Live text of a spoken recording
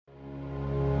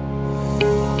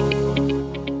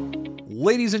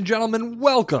Ladies and gentlemen,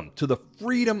 welcome to the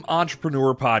Freedom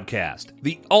Entrepreneur Podcast,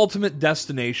 the ultimate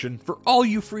destination for all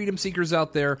you freedom seekers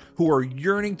out there who are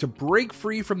yearning to break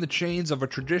free from the chains of a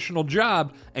traditional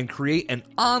job and create an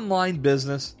online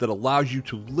business that allows you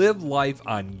to live life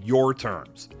on your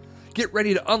terms. Get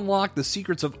ready to unlock the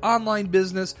secrets of online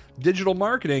business, digital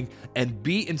marketing, and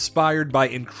be inspired by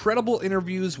incredible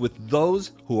interviews with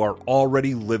those who are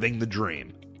already living the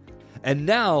dream. And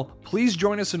now, please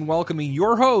join us in welcoming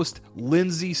your host,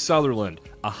 Lindsay Sutherland,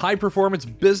 a high-performance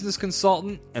business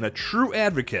consultant and a true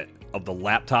advocate of the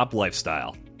laptop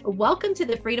lifestyle. Welcome to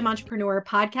the Freedom Entrepreneur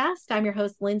Podcast. I'm your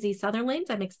host, Lindsay Sutherland.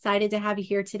 I'm excited to have you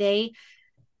here today.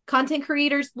 Content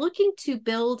creators looking to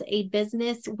build a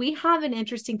business, we have an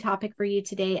interesting topic for you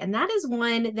today, and that is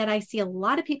one that I see a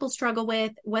lot of people struggle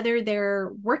with, whether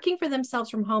they're working for themselves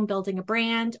from home, building a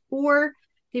brand, or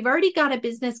they've already got a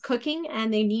business cooking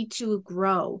and they need to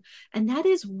grow. And that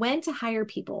is when to hire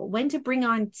people, when to bring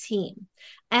on team.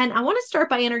 And I want to start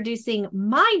by introducing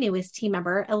my newest team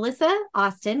member, Alyssa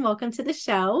Austin. Welcome to the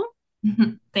show.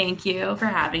 Thank you for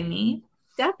having me.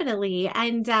 Definitely.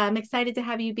 And I'm excited to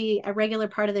have you be a regular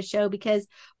part of the show, because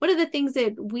one of the things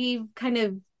that we've kind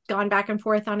of gone back and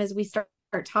forth on as we start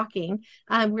talking,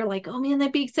 we're like, oh man,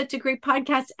 that'd be such a great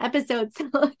podcast episode.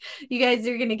 So you guys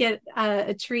are going to get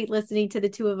a treat listening to the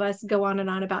two of us go on and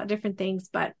on about different things,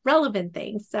 but relevant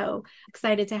things. So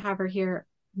excited to have her here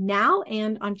now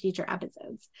and on future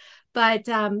episodes. But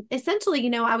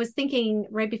essentially, I was thinking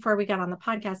right before we got on the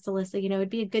podcast, Alyssa, it'd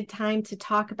be a good time to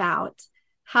talk about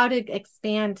how to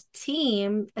expand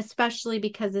team, especially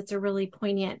because it's a really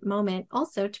poignant moment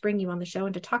also to bring you on the show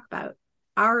and to talk about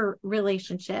our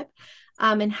relationship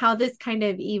and how this kind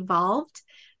of evolved.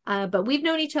 But we've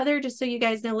known each other, just so you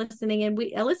guys know listening, and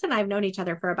Alyssa and I have known each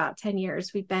other for about 10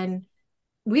 years. We've been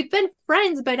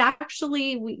friends, but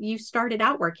actually you started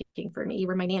out working for me. You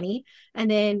were my nanny and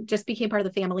then just became part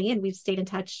of the family. And we've stayed in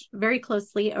touch very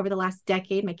closely over the last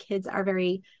decade. My kids are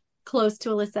very close to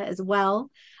Alyssa as well.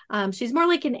 She's more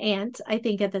like an aunt, I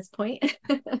think, at this point.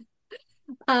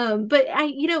 But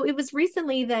it was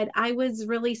recently that I was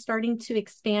really starting to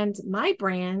expand my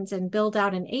brand and build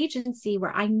out an agency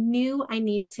where I knew I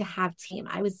needed to have team.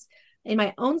 I was in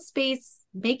my own space,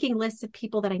 making lists of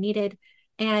people that I needed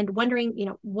and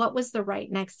wondering, what was the right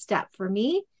next step for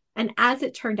me. And as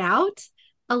it turned out,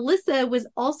 Alyssa was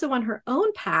also on her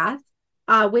own path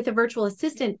with a virtual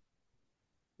assistant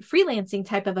freelancing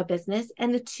type of a business,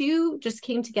 and the two just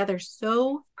came together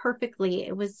so perfectly.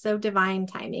 It was so divine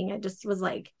timing. It just was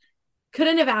like,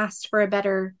 couldn't have asked for a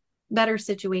better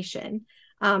situation.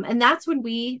 And that's when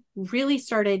we really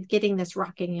started getting this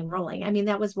rocking and rolling. I mean,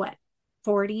 that was what,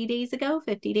 40 days ago,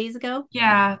 50 days ago?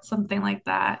 Yeah, something like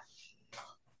that.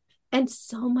 And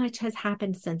so much has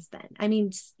happened since then. I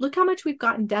mean, look how much we've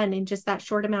gotten done in just that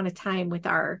short amount of time with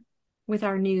our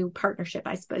new partnership,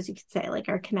 I suppose you could say, like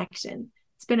our connection.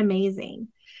 It's been amazing.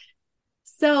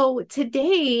 So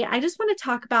today, I just want to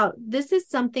talk about, this is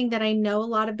something that I know a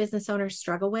lot of business owners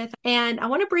struggle with. And I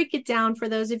want to break it down for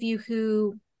those of you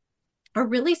who are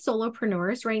really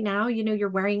solopreneurs right now. You're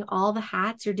wearing all the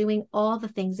hats, you're doing all the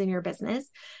things in your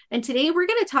business. And today we're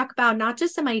going to talk about not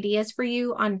just some ideas for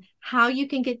you on how you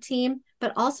can get team,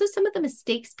 but also some of the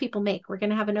mistakes people make. We're going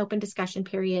to have an open discussion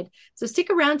period. So stick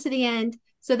around to the end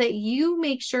so that you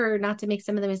make sure not to make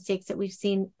some of the mistakes that we've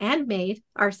seen and made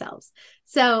ourselves.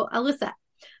 So Alyssa,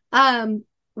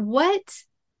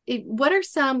 what are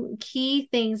some key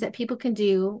things that people can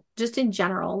do just in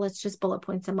general? Let's just bullet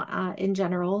point some in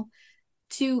general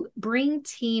to bring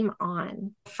team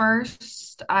on.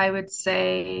 First, I would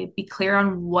say be clear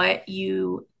on what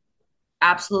you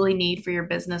absolutely need for your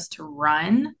business to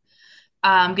run.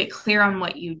 Get clear on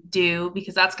what you do,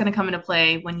 because that's going to come into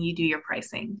play when you do your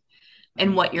pricing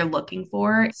and what you're looking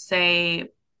for. Say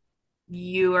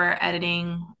you are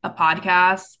editing a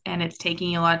podcast and it's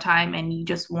taking you a lot of time and you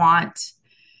don't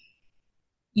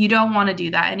want to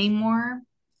do that anymore.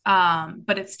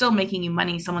 But it's still making you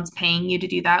money. Someone's paying you to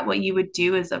do that. What you would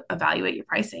do is evaluate your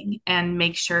pricing and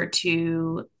make sure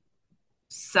to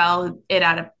sell it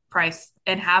at a price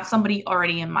and have somebody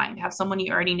already in mind. Have someone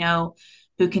you already know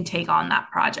who can take on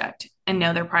that project and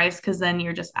know their price, because then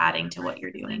you're just adding to what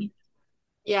you're doing.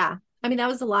 Yeah. I mean, that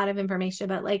was a lot of information,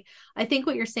 but I think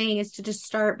what you're saying is to just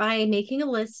start by making a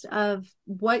list of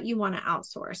what you want to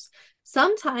outsource.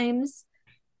 Sometimes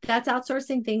that's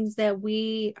outsourcing things that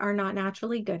we are not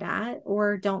naturally good at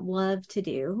or don't love to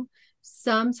do.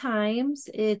 Sometimes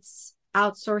it's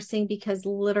outsourcing because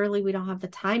literally we don't have the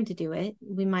time to do it.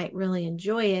 We might really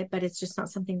enjoy it, but it's just not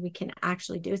something we can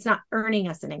actually do. It's not earning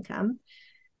us an income.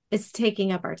 It's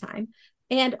taking up our time.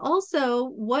 And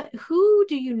also, who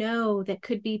do you know that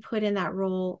could be put in that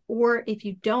role? Or if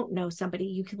you don't know somebody,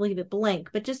 you can leave it blank,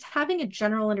 but just having a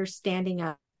general understanding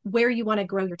of where you want to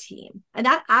grow your team. And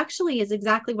that actually is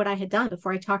exactly what I had done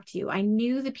before I talked to you. I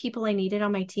knew the people I needed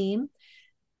on my team.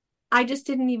 I just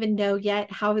didn't even know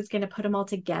yet how I was going to put them all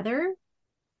together.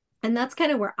 And that's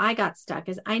kind of where I got stuck,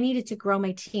 is I needed to grow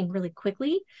my team really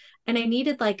quickly. And I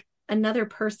needed like another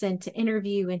person to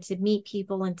interview and to meet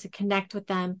people and to connect with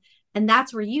them. And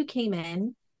that's where you came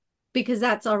in, because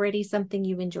that's already something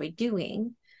you enjoy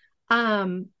doing.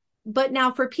 But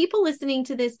now for people listening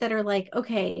to this that are like,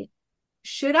 okay,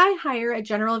 should I hire a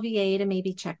general VA to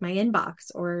maybe check my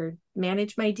inbox or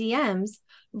manage my DMs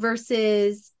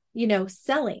versus,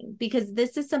 selling? Because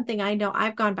this is something I know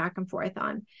I've gone back and forth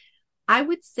on. I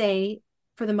would say,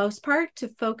 for the most part, to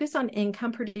focus on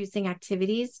income producing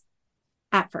activities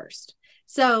at first.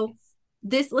 So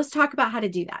let's talk about how to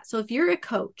do that. So if you're a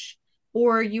coach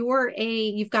or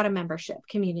you've got a membership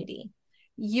community,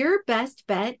 your best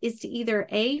bet is to either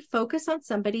focus on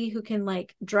somebody who can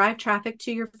like drive traffic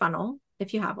to your funnel.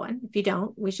 If you have one. If you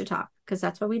don't, we should talk, because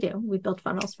that's what we do. We build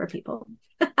funnels for people.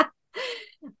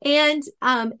 And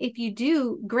if you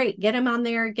do, great, get them on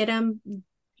there, get them,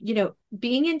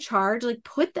 being in charge, like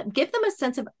give them a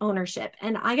sense of ownership.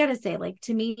 And I got to say, like,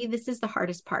 to me, this is the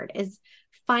hardest part, is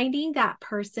finding that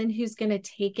person who's going to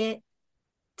take it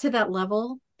to that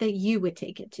level that you would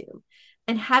take it to.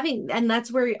 And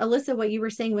that's where, Alyssa, what you were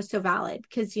saying was so valid,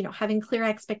 because, having clear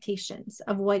expectations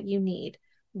of what you need,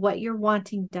 what you're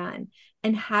wanting done,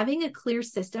 and having a clear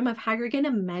system of how you're going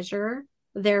to measure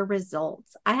their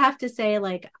results. I have to say,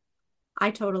 like,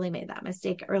 I totally made that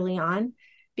mistake early on,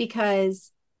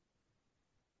 because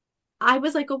I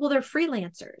was like, oh, well, they're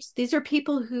freelancers. These are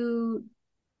people who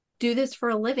do this for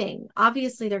a living.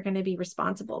 Obviously, they're going to be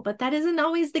responsible, but that isn't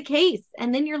always the case.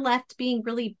 And then you're left being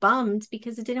really bummed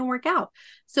because it didn't work out.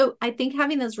 So I think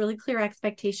having those really clear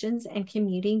expectations and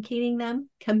communicating them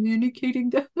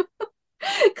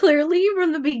clearly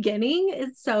from the beginning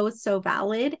is so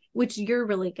valid, which you're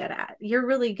really good at. You're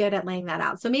really good at laying that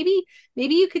out. So maybe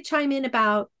you could chime in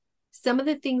about some of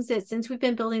the things that, since we've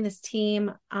been building this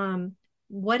team,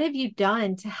 what have you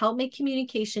done to help make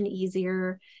communication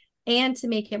easier and to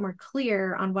make it more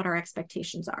clear on what our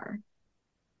expectations are?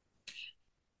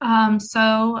 So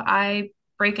I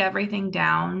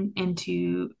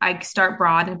start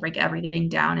broad and break everything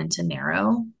down into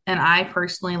narrow. And I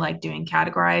personally like doing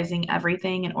categorizing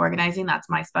everything and organizing. That's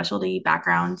my specialty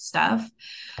background stuff,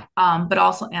 but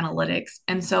also analytics.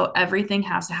 And so everything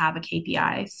has to have a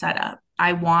KPI set up.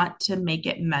 I want to make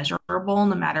it measurable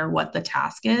no matter what the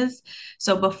task is.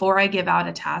 So before I give out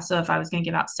a task, so if I was going to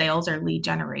give out sales or lead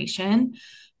generation,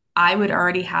 I would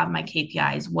already have my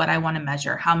KPIs, what I want to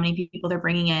measure, how many people they're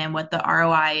bringing in, what the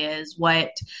ROI is,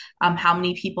 how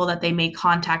many people that they made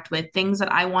contact with, things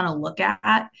that I want to look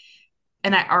at.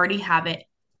 And I already have it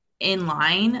in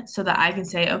line so that I can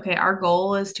say, okay, our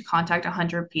goal is to contact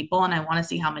 100 people and I want to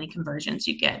see how many conversions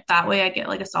you get. That way I get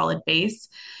like a solid base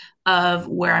of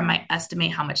where I might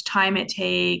estimate how much time it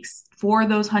takes for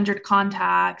those 100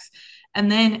 contacts,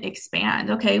 and then expand.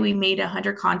 Okay, we made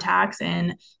 100 contacts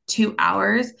in 2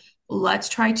 hours. Let's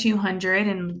try 200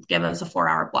 and give us a 4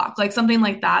 hour block, like something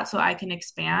like that. So I can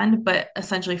expand, but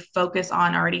essentially focus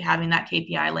on already having that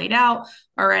KPI laid out,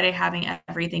 already having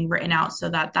everything written out so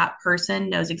that that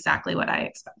person knows exactly what I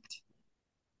expect.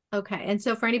 Okay. And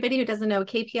so for anybody who doesn't know,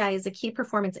 KPI is a key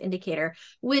performance indicator,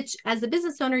 which as a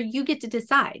business owner, you get to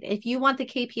decide. If you want the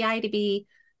KPI to be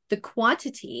the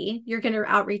quantity, you're going to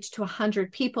outreach to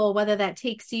 100 people, whether that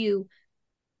takes you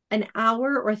an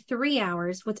hour or 3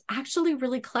 hours. What's actually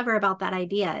really clever about that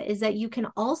idea is that you can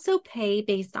also pay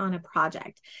based on a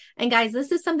project. And guys,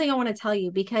 this is something I want to tell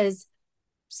you, because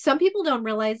some people don't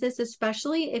realize this,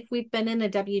 especially if we've been in a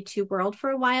W-2 world for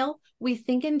a while. We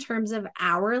think in terms of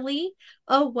hourly.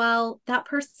 Oh, well, that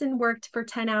person worked for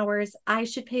 10 hours. I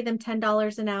should pay them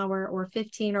 $10 an hour or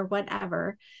 15 or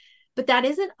whatever. But that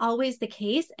isn't always the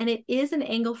case. And it is an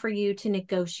angle for you to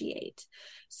negotiate.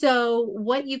 So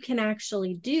what you can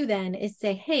actually do then is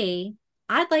say, hey,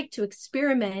 I'd like to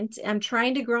experiment. I'm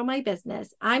trying to grow my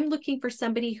business. I'm looking for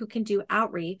somebody who can do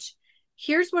outreach.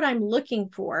 Here's what I'm looking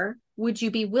for. Would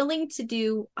you be willing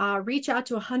to reach out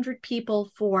to 100 people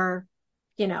for,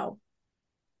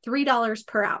 $3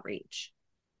 per outreach?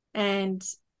 And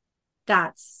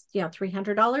that's,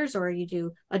 $300, or you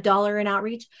do $1 in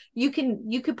outreach. You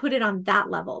could put it on that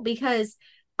level, because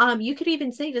you could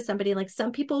even say to somebody, like,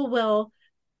 some people will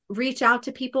reach out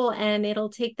to people and it'll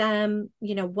take them,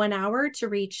 1 hour to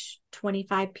reach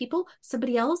 25 people.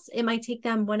 Somebody else, it might take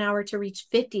them 1 hour to reach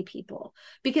 50 people,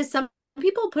 because some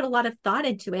people put a lot of thought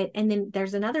into it. And then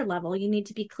there's another level. You need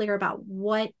to be clear about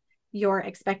what you're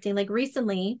expecting. Like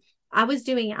recently, I was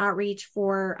doing outreach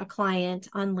for a client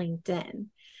on LinkedIn.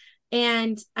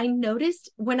 And I noticed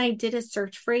when I did a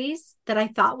search phrase that I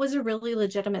thought was a really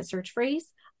legitimate search phrase,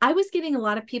 I was getting a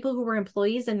lot of people who were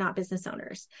employees and not business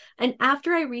owners. And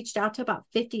after I reached out to about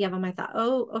 50 of them, I thought,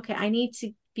 oh, okay, I need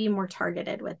to be more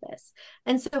targeted with this.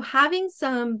 And so having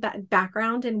some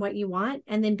background in what you want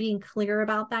and then being clear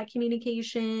about that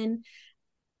communication,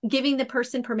 giving the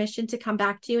person permission to come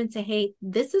back to you and say, hey,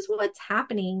 this is what's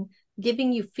happening,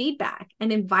 giving you feedback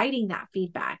and inviting that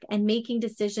feedback and making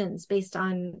decisions based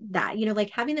on that,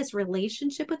 like having this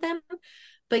relationship with them.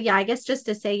 But yeah, I guess just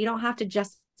to say, you don't have to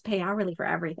just pay hourly for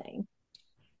everything.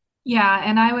 Yeah.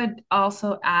 And I would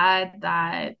also add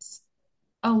that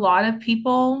a lot of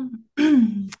people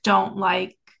don't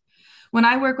like when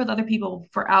I work with other people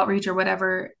for outreach or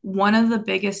whatever, one of the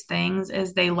biggest things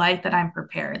is they like that I'm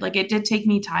prepared. Like it did take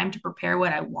me time to prepare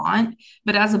what I want,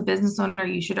 but as a business owner,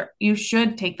 you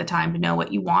should take the time to know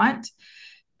what you want.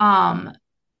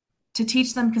 To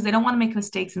teach them because they don't want to make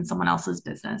mistakes in someone else's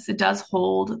business. It does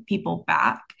hold people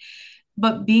back.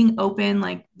 But being open,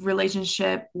 like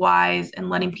relationship wise, and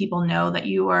letting people know that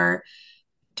you are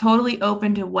totally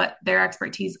open to what their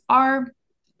expertise are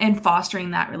and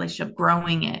fostering that relationship,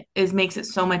 growing it makes it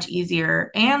so much easier.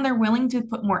 And they're willing to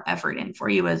put more effort in for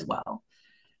you as well.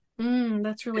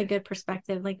 That's really good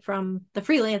perspective, like from the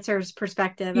freelancer's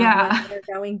perspective of Yeah. what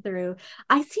they're going through.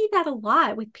 I see that a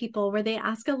lot with people where they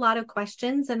ask a lot of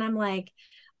questions. And I'm like,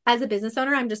 as a business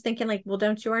owner, I'm just thinking like, well,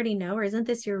 don't you already know? Or isn't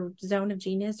this your zone of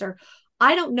genius? Or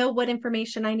I don't know what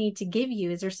information I need to give you.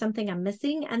 Is there something I'm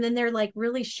missing? And then they're like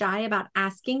really shy about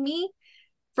asking me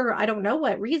for I don't know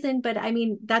what reason, but I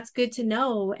mean, that's good to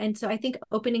know. And so I think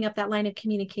opening up that line of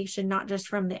communication, not just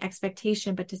from the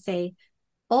expectation, but to say,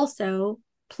 also,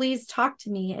 please talk to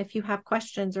me if you have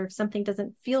questions or if something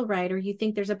doesn't feel right or you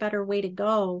think there's a better way to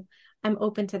go. I'm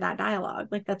open to that dialogue.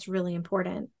 Like that's really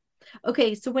important.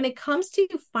 Okay, so when it comes to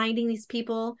finding these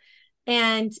people,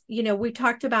 and we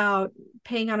talked about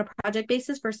paying on a project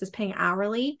basis versus paying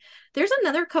hourly. There's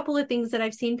another couple of things that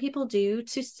I've seen people do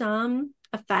to some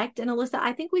effect. And Alyssa,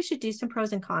 I think we should do some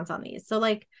pros and cons on these. So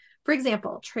like, for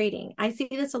example, trading. I see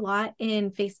this a lot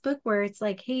in Facebook where it's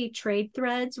like, hey, trade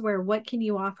threads where what can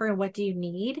you offer and what do you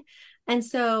need? And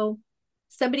so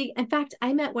somebody, in fact,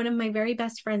 I met one of my very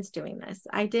best friends doing this.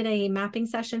 I did a mapping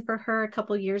session for her a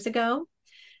couple years ago,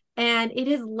 and it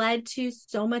has led to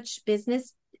so much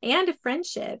business and a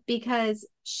friendship because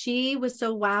she was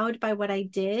so wowed by what I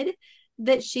did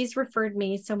that she's referred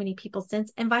me so many people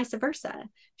since, and vice versa.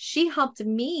 She helped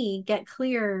me get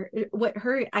clear what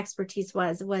her expertise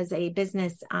was a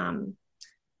business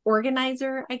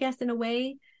organizer, I guess, in a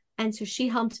way. And so she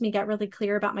helped me get really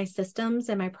clear about my systems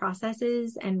and my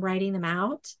processes and writing them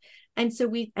out. And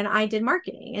so I did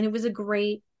marketing, and it was a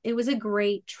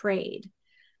great trade.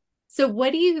 So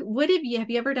have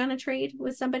you ever done a trade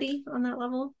with somebody on that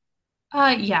level?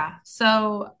 Yeah.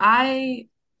 So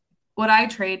what I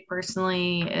trade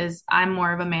personally is I'm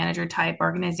more of a manager type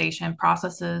organization,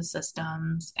 processes,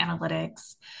 systems,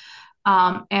 analytics.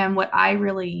 And what I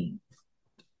really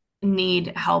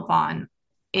need help on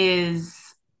is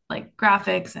like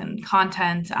graphics and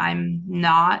content. I'm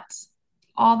not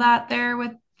all that there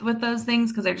with those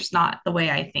things because they're just not the way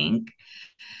I think.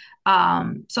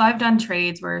 So I've done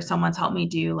trades where someone's helped me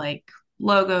do like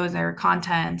logos or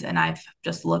content, and I've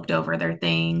just looked over their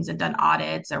things and done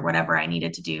audits or whatever I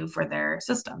needed to do for their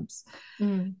systems.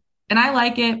 Mm. And I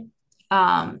like it.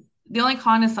 The only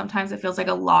con is sometimes it feels like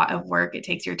a lot of work. It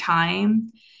takes your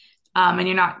time. And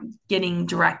you're not getting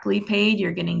directly paid,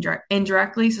 you're getting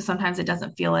indirectly. So sometimes it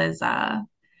doesn't feel as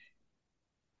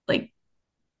like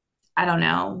I don't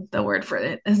know the word for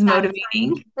it, as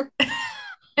motivating.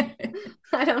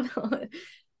 I don't know.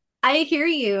 I hear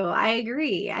you. I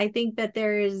agree. I think that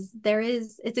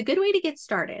it's a good way to get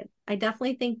started. I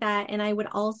definitely think that. And I would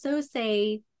also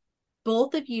say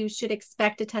both of you should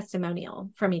expect a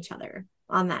testimonial from each other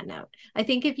on that note. I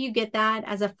think if you get that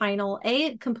as a final,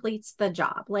 it completes the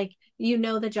job. Like,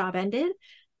 the job ended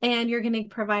and you're going to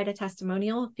provide a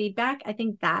testimonial feedback. I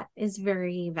think that is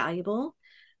very valuable.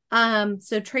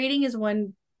 So trading is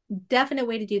one definite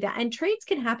way to do that. And trades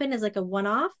can happen as like a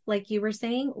one-off, like you were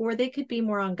saying, or they could be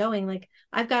more ongoing. Like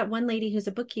I've got one lady who's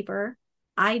a bookkeeper.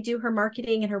 I do her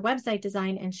marketing and her website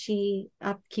design, and she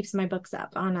keeps my books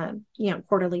up on a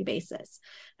quarterly basis.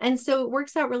 And so it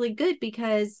works out really good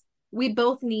because we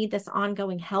both need this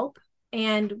ongoing help,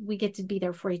 and we get to be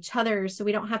there for each other. So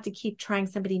we don't have to keep trying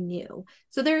somebody new.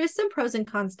 So there is some pros and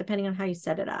cons depending on how you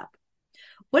set it up.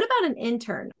 What about an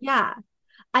intern? Yeah.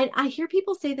 I hear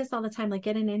people say this all the time, like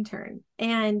get an intern.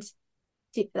 And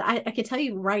I can tell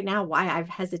you right now why I've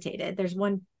hesitated. There's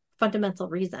one fundamental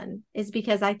reason is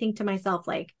because I think to myself,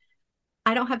 like,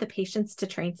 I don't have the patience to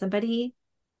train somebody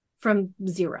from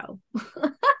zero.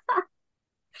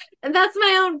 And that's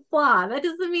my own flaw. That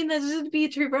doesn't mean that should be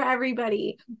true for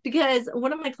everybody. Because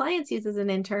one of my clients uses an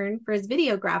intern for his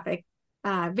video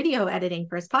editing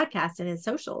for his podcast and his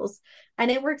socials,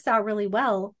 and it works out really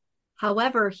well.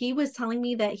 However, he was telling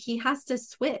me that he has to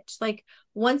switch. Like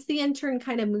once the intern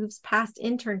kind of moves past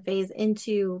intern phase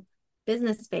into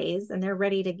business phase and they're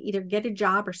ready to either get a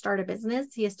job or start a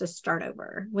business, he has to start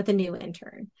over with a new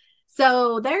intern.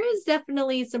 So there is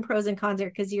definitely some pros and cons there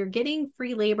because you're getting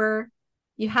free labor.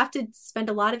 You have to spend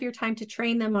a lot of your time to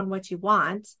train them on what you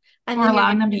want. And Or then you're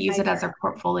allowing them to getting use it as their a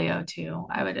portfolio too,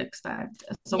 I would expect,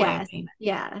 as a way of yes, payment.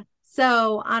 yeah.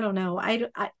 So I don't know.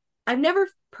 I've never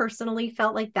personally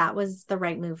felt like that was the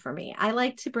right move for me. I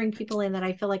like to bring people in that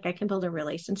I feel like I can build a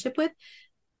relationship with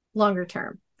longer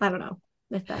term. I don't know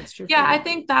if that's true for Yeah, I you.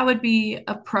 think that would be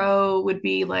a pro, would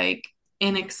be like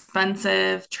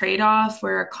inexpensive trade-off,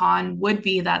 where a con would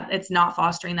be that it's not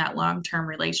fostering that long-term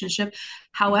relationship.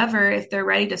 However, if they're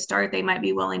ready to start, they might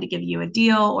be willing to give you a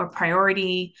deal or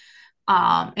priority.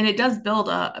 And it does build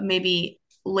a maybe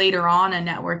later on a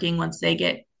networking once they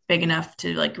get big enough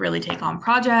to like really take on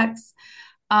projects.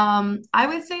 I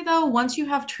would say though, once you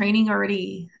have training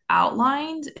already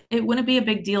outlined, it wouldn't be a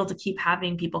big deal to keep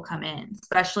having people come in,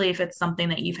 especially if it's something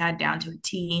that you've had down to a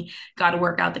T, got to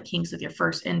work out the kinks with your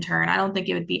first intern. I don't think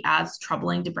it would be as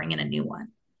troubling to bring in a new one.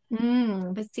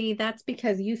 But see, that's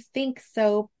because you think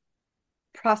so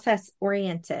process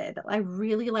oriented. I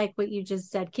really like what you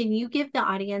just said. Can you give the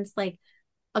audience like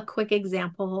a quick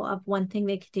example of one thing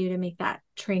they could do to make that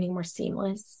training more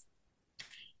seamless?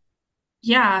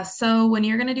 Yeah, so when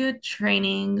you're going to do a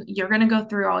training, you're going to go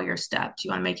through all your steps. You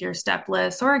want to make your step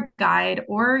list or a guide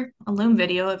or a Loom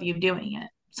video of you doing it,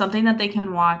 something that they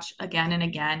can watch again and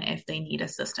again if they need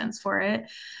assistance for it.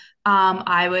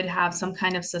 I would have some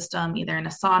kind of system, either in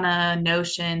Asana,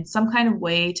 Notion, some kind of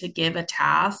way to give a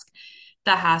task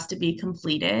that has to be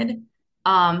completed.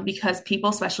 Because people,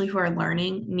 especially who are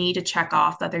learning, need to check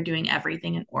off that they're doing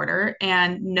everything in order.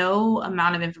 And no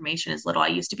amount of information is little. I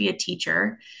used to be a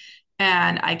teacher,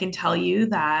 and I can tell you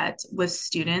that with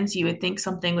students, you would think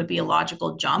something would be a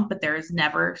logical jump, but there's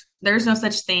no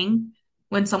such thing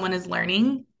when someone is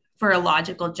learning for a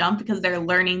logical jump because they're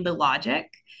learning the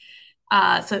logic.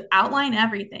 So outline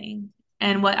everything.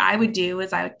 And what I would do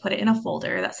is I would put it in a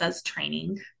folder that says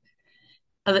training.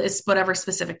 It's whatever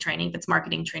specific training. If it's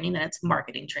marketing training, then it's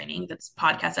marketing training. If it's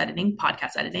podcast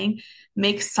editing.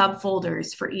 Make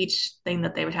subfolders for each thing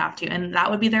that they would have to. And that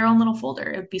would be their own little folder.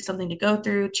 It would be something to go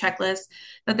through, checklist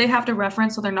that they have to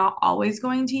reference so they're not always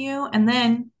going to you. And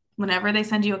then whenever they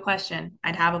send you a question,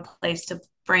 I'd have a place to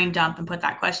brain dump and put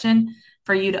that question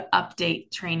for you to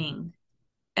update training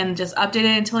and just update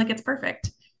it until it gets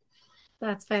perfect.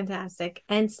 That's fantastic.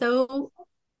 And so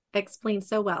explained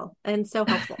so well and so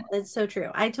helpful. It's so true.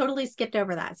 I totally skipped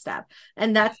over that step.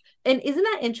 And isn't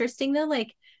that interesting though?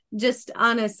 Like just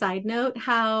on a side note,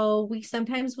 how we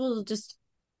sometimes will just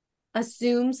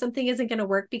assume something isn't going to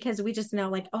work because we just know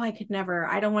like, oh, I could never,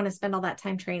 I don't want to spend all that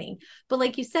time training. But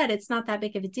like you said, it's not that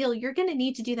big of a deal. You're going to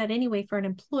need to do that anyway for an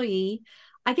employee.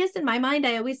 I guess in my mind,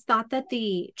 I always thought that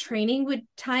the training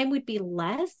time would be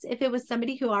less if it was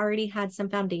somebody who already had some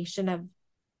foundation of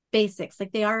basics.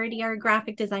 Like they already are a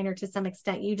graphic designer to some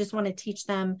extent. You just want to teach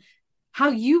them how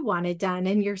you want it done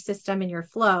in your system and your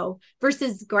flow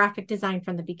versus graphic design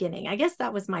from the beginning. I guess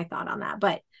that was my thought on that,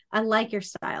 but I like your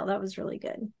style. That was really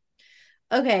good.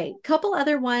 Okay, couple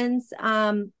other ones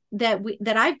that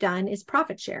I've done is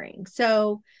profit sharing.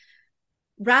 So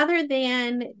rather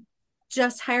than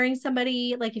just hiring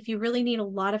somebody, like if you really need a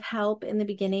lot of help in the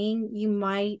beginning, you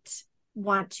might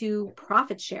want to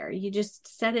profit share. You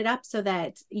just set it up so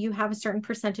that you have a certain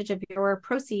percentage of your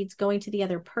proceeds going to the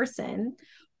other person,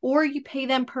 or you pay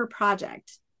them per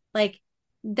project. Like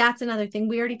that's another thing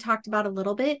we already talked about a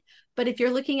little bit, but if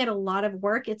you're looking at a lot of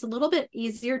work, it's a little bit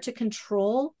easier to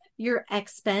control your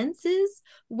expenses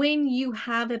when you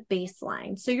have a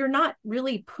baseline. So you're not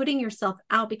really putting yourself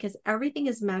out because everything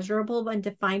is measurable and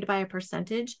defined by a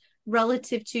percentage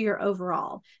relative to your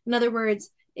overall. In other words,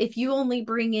 if you only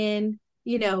bring in,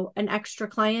 an extra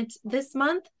client this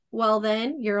month, well,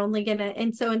 then you're only going to,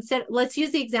 and so instead, let's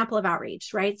use the example of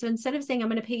outreach, right? So instead of saying, I'm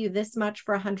going to pay you this much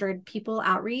for 100 people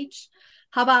outreach,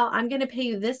 how about I'm going to pay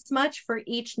you this much for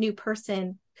each new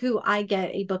person who I get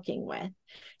a booking with?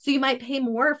 So you might pay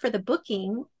more for the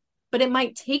booking, but it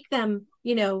might take them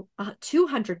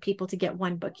 200 people to get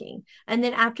one booking. And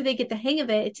then after they get the hang of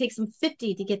it, it takes them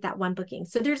 50 to get that one booking.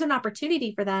 So there's an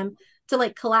opportunity for them to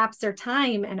like collapse their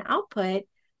time and output,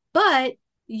 but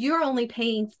you're only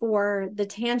paying for the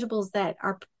tangibles that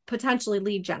are potentially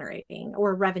lead generating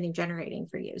or revenue generating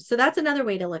for you. So that's another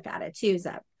way to look at it too,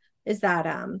 is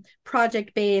that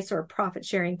project based or profit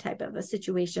sharing type of a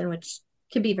situation, which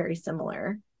can be very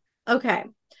similar. Okay.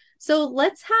 So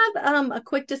let's have a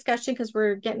quick discussion, because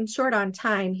we're getting short on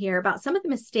time here, about some of the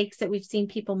mistakes that we've seen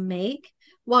people make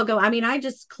while go. I mean, I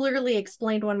just clearly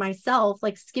explained one myself,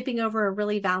 like skipping over a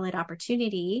really valid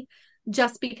opportunity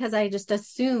just because I just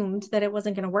assumed that it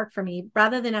wasn't going to work for me.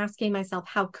 Rather than asking myself,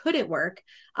 how could it work?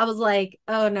 I was like,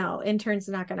 oh no, intern's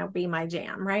not going to be my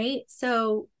jam, right?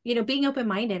 So, being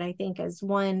open-minded, I think, is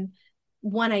one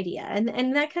idea.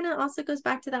 And that kind of also goes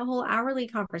back to that whole hourly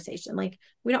conversation. Like,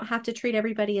 we don't have to treat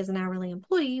everybody as an hourly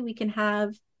employee. We can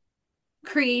have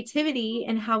creativity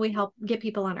in how we help get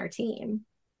people on our team.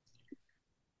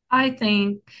 I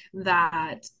think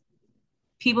that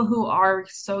people who are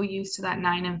so used to that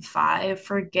 9 and 5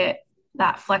 forget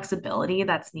that flexibility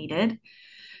that's needed,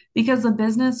 because the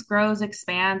business grows,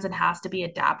 expands, and has to be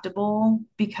adaptable,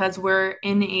 because we're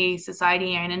in a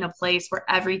society and in a place where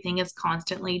everything is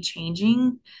constantly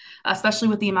changing, especially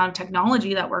with the amount of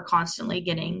technology that we're constantly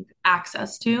getting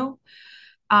access to.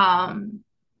 And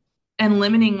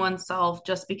limiting oneself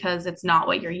just because it's not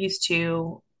what you're used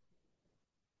to.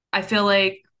 I feel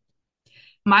like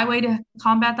my way to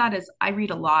combat that is I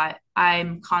read a lot.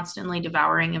 I'm constantly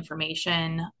devouring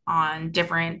information on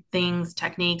different things,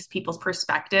 techniques, people's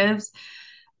perspectives,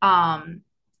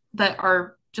 that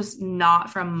are just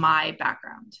not from my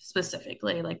background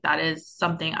specifically. Like, that is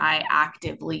something I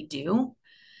actively do,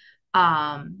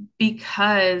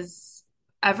 because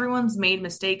everyone's made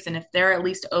mistakes. And if they're at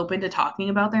least open to talking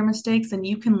about their mistakes, then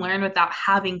you can learn without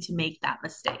having to make that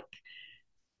mistake.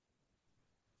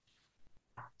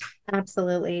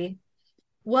 Absolutely.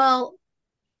 Well,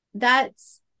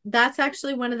 that's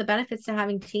actually one of the benefits to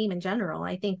having team in general.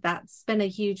 I think that's been a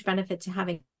huge benefit to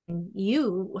having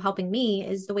you helping me,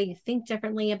 is the way you think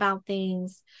differently about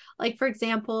things. Like, for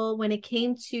example, when it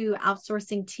came to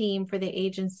outsourcing team for the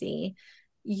agency,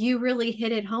 you really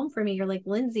hit it home for me. You're like,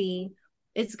 Lindsay,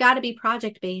 it's got to be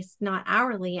project based, not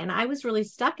hourly. And I was really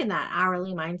stuck in that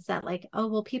hourly mindset, like, oh,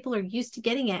 well, people are used to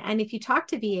getting it. And if you talk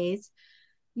to VAs,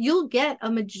 you'll get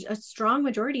a strong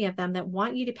majority of them that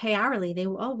want you to pay hourly.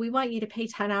 We want you to pay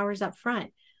 10 hours up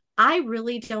front. I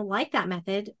really don't like that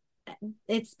method.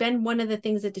 It's been one of the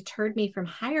things that deterred me from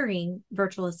hiring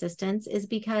virtual assistants, is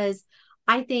because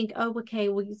I think, oh, okay,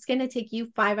 well, it's going to take you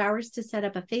 5 hours to set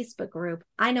up a Facebook group.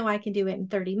 I know I can do it in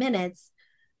 30 minutes.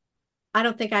 I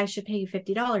don't think I should pay you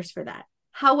 $50 for that.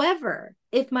 However,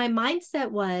 if my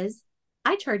mindset was,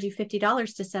 I charge you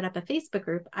 $50 to set up a Facebook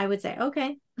group, I would say,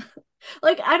 okay.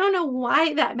 Like, I don't know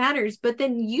why that matters. But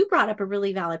then you brought up a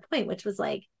really valid point, which was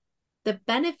like, the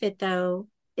benefit, though,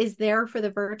 is there for the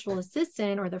virtual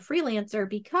assistant or the freelancer,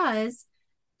 because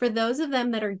for those of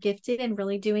them that are gifted and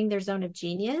really doing their zone of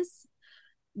genius,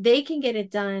 they can get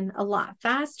it done a lot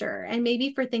faster. And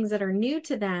maybe for things that are new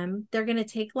to them, they're going to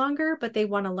take longer, but they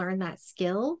want to learn that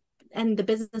skill, and the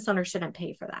business owner shouldn't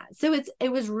pay for that. So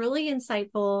it was really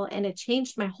insightful, and it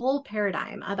changed my whole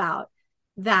paradigm about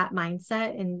that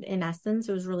mindset. And in essence,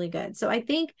 it was really good. So I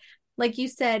think, like you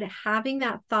said, having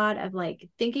that thought of like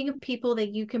thinking of people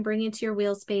that you can bring into your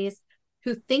wheel space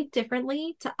who think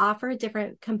differently to offer a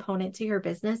different component to your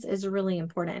business is really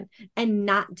important. And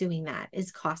not doing that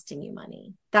is costing you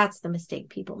money. That's the mistake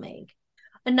people make.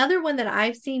 Another one that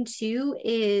I've seen too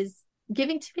is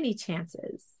giving too many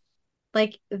chances.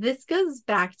 Like, this goes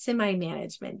back to my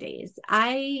management days.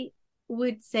 I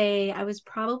would say I was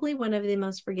probably one of the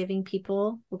most forgiving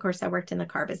people. Of course, I worked in the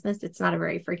car business. It's not a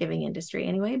very forgiving industry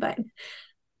anyway, but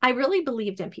I really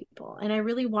believed in people and I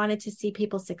really wanted to see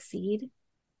people succeed.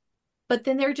 But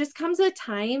then there just comes a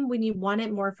time when you want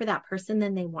it more for that person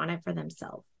than they want it for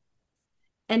themselves.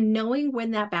 And knowing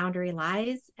when that boundary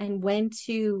lies and when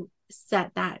to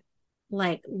set that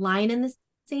like line in the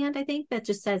sand, I think that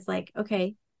just says like,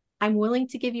 okay, I'm willing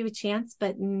to give you a chance,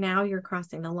 but now you're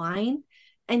crossing the line.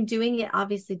 And doing it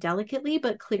obviously delicately,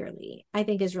 but clearly, I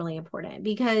think is really important,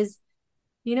 because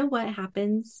you know what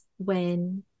happens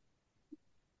when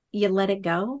you let it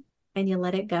go and you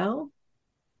let it go?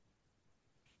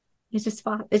 It's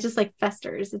just like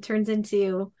festers. It turns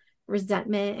into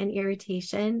resentment and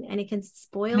irritation, and it can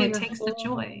spoil And it your takes whole... the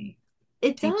joy.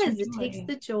 It Takes your does. It takes joy.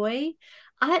 the joy.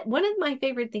 One of my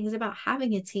favorite things about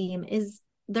having a team is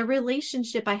the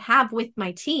relationship I have with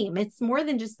my team. It's more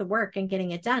than just the work and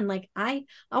getting it done. Like, I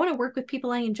want to work with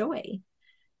people I enjoy.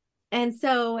 And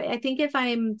so I think if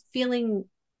I'm feeling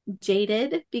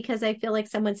jaded because I feel like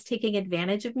someone's taking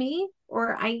advantage of me,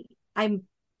 or I'm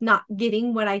not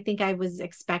getting what I think I was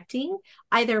expecting,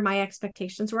 either my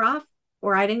expectations were off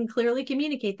or I didn't clearly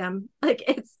communicate them. Like,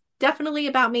 it's definitely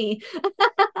about me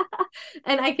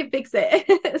and I can fix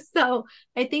it. So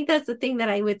I think that's the thing that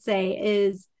I would say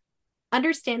is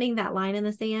understanding that line in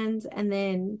the sand and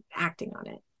then acting on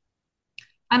it.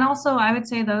 And also, I would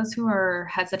say those who are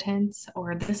hesitant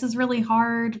or this is really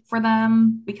hard for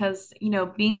them because,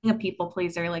 being a people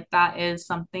pleaser, like that is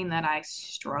something that I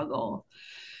struggle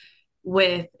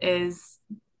with is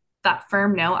that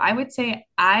firm no. I would say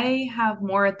I have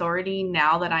more authority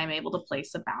now that I'm able to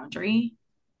place a boundary.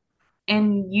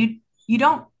 And you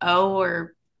don't owe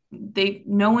or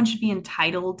no one should be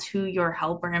entitled to your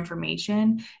help or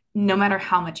information, no matter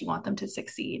how much you want them to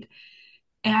succeed.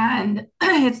 And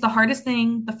it's the hardest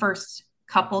thing the first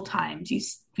couple times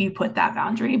you put that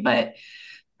boundary, but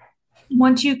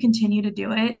once you continue to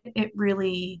do it,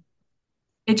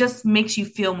 it just makes you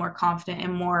feel more confident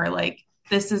and more like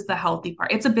this is the healthy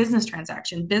part. It's a business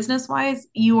transaction. Business wise,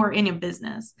 you are in a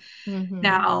business. Mm-hmm.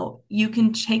 Now, you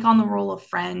can take on the role of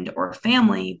friend or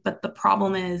family, but the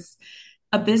problem is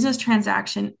a business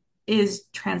transaction is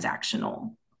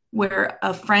transactional, where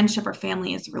a friendship or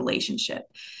family is a relationship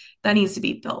that needs to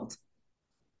be built.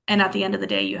 And at the end of the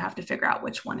day, you have to figure out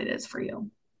which one it is for you.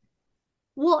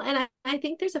 Well, and I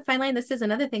think there's a fine line. This is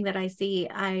another thing that I see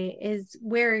is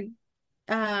where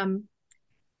um,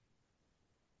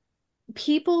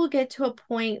 people get to a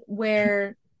point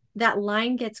where that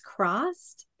line gets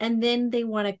crossed and then they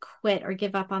want to quit or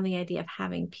give up on the idea of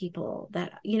having people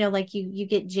that, like you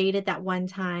get jaded that one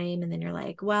time and then you're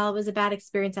like, well, it was a bad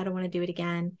experience. I don't want to do it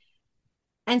again.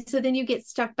 And so then you get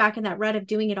stuck back in that rut of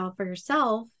doing it all for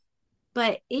yourself.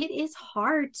 But it is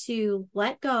hard to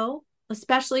let go,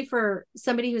 especially for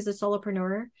somebody who's a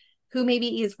solopreneur who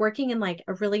maybe is working in like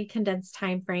a really condensed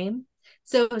time frame.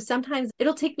 So sometimes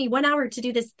it'll take me 1 hour to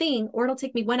do this thing, or it'll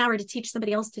take me 1 hour to teach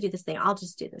somebody else to do this thing. I'll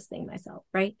just do this thing myself,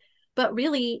 right? But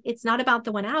really, it's not about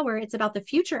the 1 hour. It's about the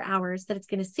future hours that it's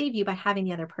going to save you by having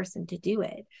the other person to do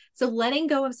it. So letting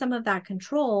go of some of that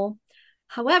control.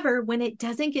 However, when it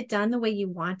doesn't get done the way you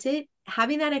want it,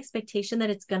 having that expectation that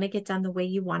it's going to get done the way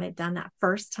you want it done that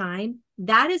first time,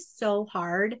 that is so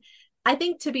hard. I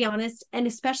think, to be honest, and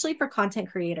especially for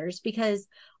content creators, because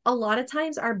a lot of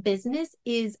times our business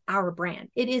is our brand.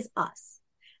 It is us.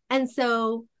 And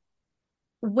so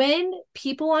when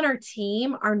people on our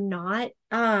team are not,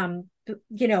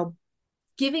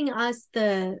 giving us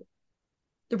the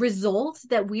result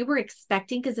that we were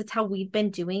expecting because it's how we've been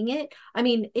doing it. I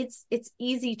mean, it's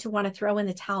easy to want to throw in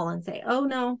the towel and say, oh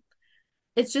no,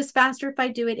 it's just faster if I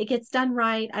do it. It gets done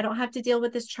right. I don't have to deal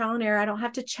with this trial and error. I don't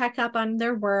have to check up on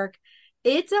their work.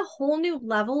 It's a whole new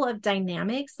level of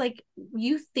dynamics. Like,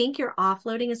 you think you're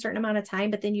offloading a certain amount of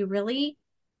time, but then you really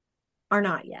are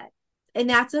not yet. And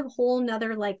that's a whole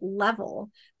nother like level,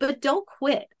 but don't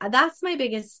quit. That's my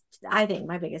biggest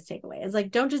takeaway is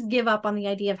like, don't just give up on the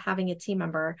idea of having a team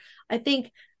member. I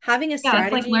think having a strategy.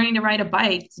 Yeah, it's like learning to ride a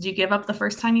bike. Did you give up the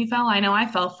first time you fell? I know I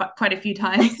fell quite a few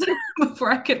times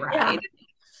before I could ride.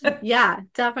 Yeah,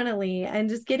 definitely. And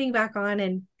just getting back on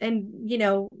and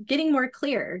getting more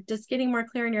clear,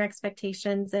 in your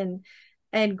expectations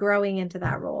and growing into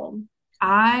that role.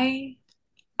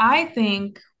 I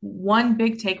think one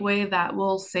big takeaway that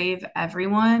will save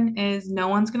everyone is no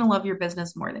one's going to love your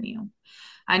business more than you.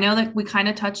 I know that we kind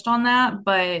of touched on that,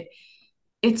 but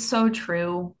it's so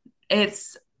true. It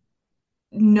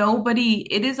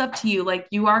is up to you. Like,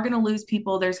 you are going to lose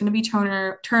people. There's going to be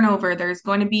turnover. There's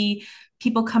going to be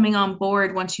people coming on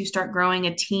board once you start growing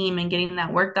a team and getting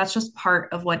that work. That's just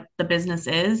part of what the business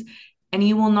is. And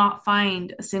you will not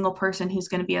find a single person who's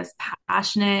going to be as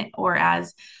passionate or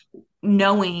as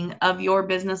knowing of your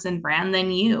business and brand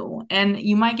than you. And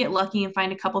you might get lucky and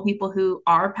find a couple people who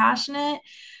are passionate,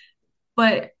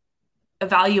 but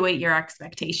evaluate your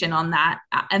expectation on that,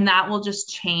 and that will just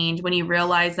change when you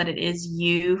realize that it is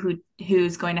you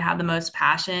who's going to have the most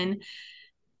passion.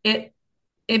 It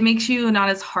makes you not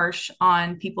as harsh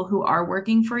on people who are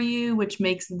working for you, which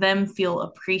makes them feel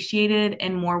appreciated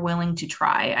and more willing to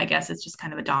try. I guess it's just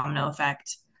kind of a domino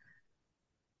effect.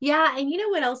 Yeah. And you know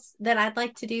what else that I'd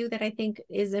like to do that I think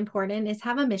is important is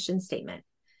have a mission statement.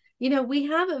 We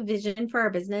have a vision for our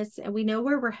business and we know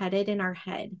where we're headed in our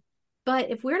head.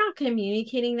 But if we're not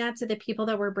communicating that to the people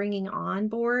that we're bringing on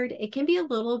board, it can be a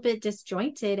little bit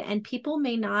disjointed and people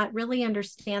may not really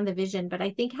understand the vision. But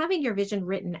I think having your vision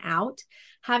written out,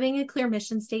 having a clear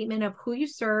mission statement of who you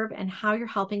serve and how you're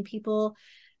helping people,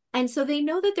 And so they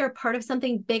know that they're a part of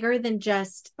something bigger than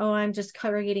just, oh, I'm just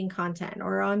creating content,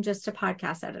 or I'm just a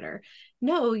podcast editor.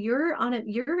 No, you're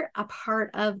a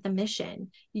part of the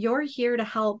mission. You're here to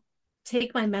help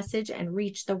take my message and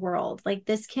reach the world. Like,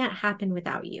 this can't happen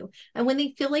without you. And when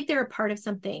they feel like they're a part of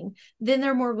something, then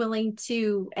they're more willing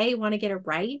to A, want to get it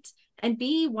right, and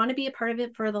B, want to be a part of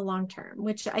it for the long term,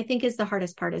 which I think is the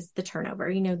hardest part, is the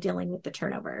turnover, dealing with the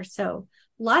turnover. So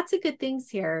lots of good things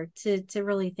here to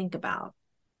really think about.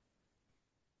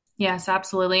 Yes,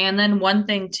 absolutely. And then one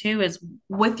thing too is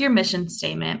with your mission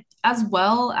statement, as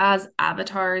well as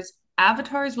avatars,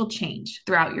 avatars will change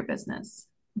throughout your business,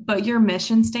 but your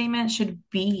mission statement should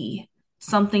be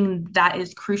something that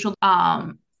is crucial.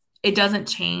 It doesn't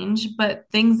change, but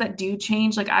things that do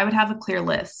change, like I would have a clear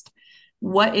list.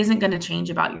 What isn't going to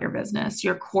change about your business,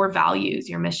 your core values,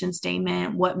 your mission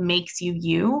statement, what makes you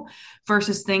you,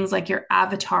 versus things like your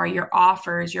avatar, your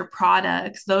offers, your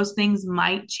products. Those things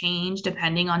might change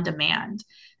depending on demand.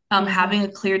 Having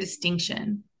a clear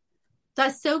distinction.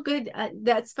 That's so good.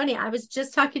 That's funny. I was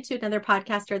just talking to another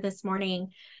podcaster this morning,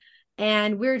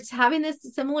 and we were having this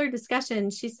similar discussion.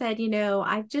 She said,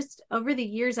 I've just, over the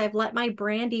years, I've let my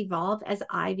brand evolve as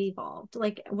I've evolved.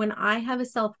 Like, when I have a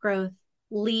self-growth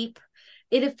leap,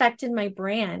 it affected my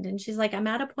brand. And she's like, I'm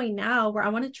at a point now where I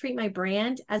want to treat my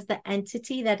brand as the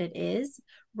entity that it is,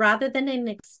 rather than an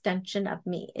extension of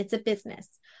me. It's a business.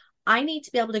 I need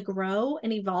to be able to grow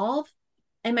and evolve,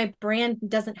 and my brand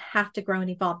doesn't have to grow and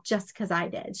evolve just because I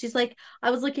did. She's like,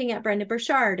 I was looking at Brendon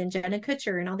Burchard and Jenna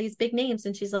Kutcher and all these big names,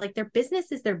 and she's like, their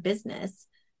business is their business.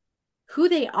 Who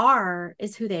they are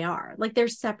is who they are. Like, they're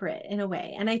separate in a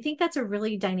way. And I think that's a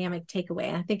really dynamic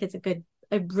takeaway. I think it's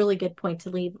a really good point to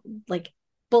leave, like,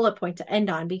 bullet point to end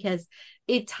on, because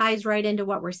it ties right into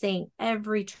what we're saying.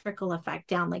 Every trickle effect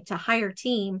down, like, to hire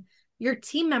team, your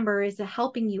team member is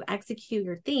helping you execute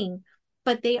your thing,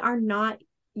 but they are not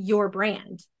your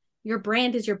brand. Your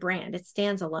brand is your brand. It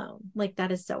stands alone. Like,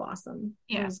 that is so awesome.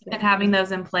 Yeah. And having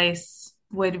those in place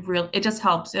it just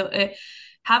helps.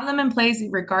 Have them in place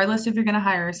regardless if you're going to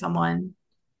hire someone.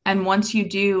 And once you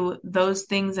do those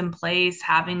things in place,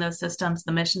 having those systems,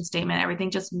 the mission statement,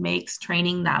 everything just makes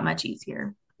training that much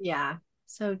easier. Yeah.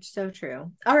 So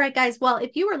true. All right, guys. Well,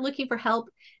 if you are looking for help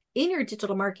in your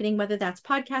digital marketing, whether that's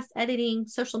podcast editing,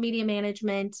 social media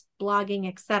management, blogging,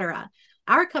 etc.,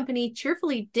 our company,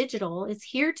 Cheerfully Digital, is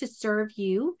here to serve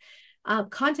you,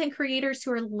 content creators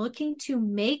who are looking to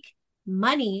make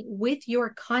money with your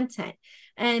content.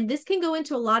 And this can go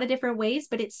into a lot of different ways,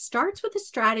 but it starts with a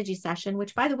strategy session,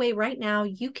 which, by the way, right now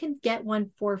you can get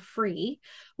one for free,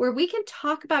 where we can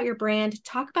talk about your brand,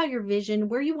 talk about your vision,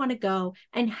 where you want to go,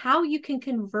 and how you can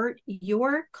convert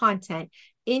your content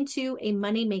into a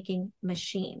money-making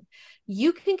machine.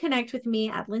 You can connect with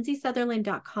me at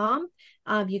lindsaysutherland.com.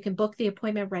 You can book the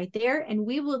appointment right there, and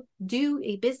we will do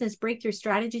a business breakthrough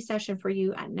strategy session for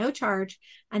you at no charge.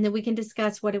 And then we can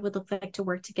discuss what it would look like to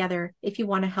work together if you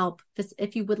want to help,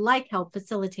 if you would like help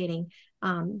facilitating,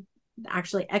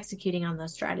 actually executing on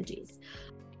those strategies.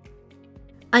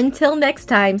 Until next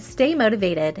time, stay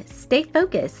motivated, stay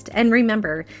focused, and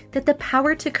remember that the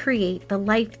power to create the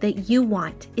life that you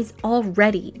want is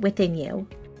already within you.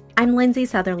 I'm Lindsay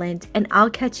Sutherland, and I'll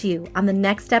catch you on the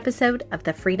next episode of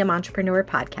the Freedom Entrepreneur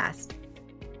Podcast.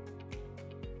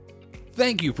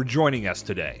 Thank you for joining us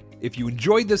today. If you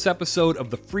enjoyed this episode of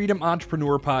the Freedom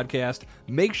Entrepreneur Podcast,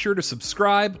 make sure to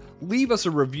subscribe, leave us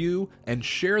a review, and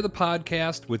share the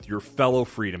podcast with your fellow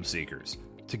freedom seekers.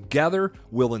 Together,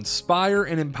 we'll inspire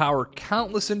and empower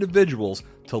countless individuals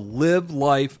to live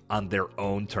life on their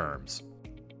own terms.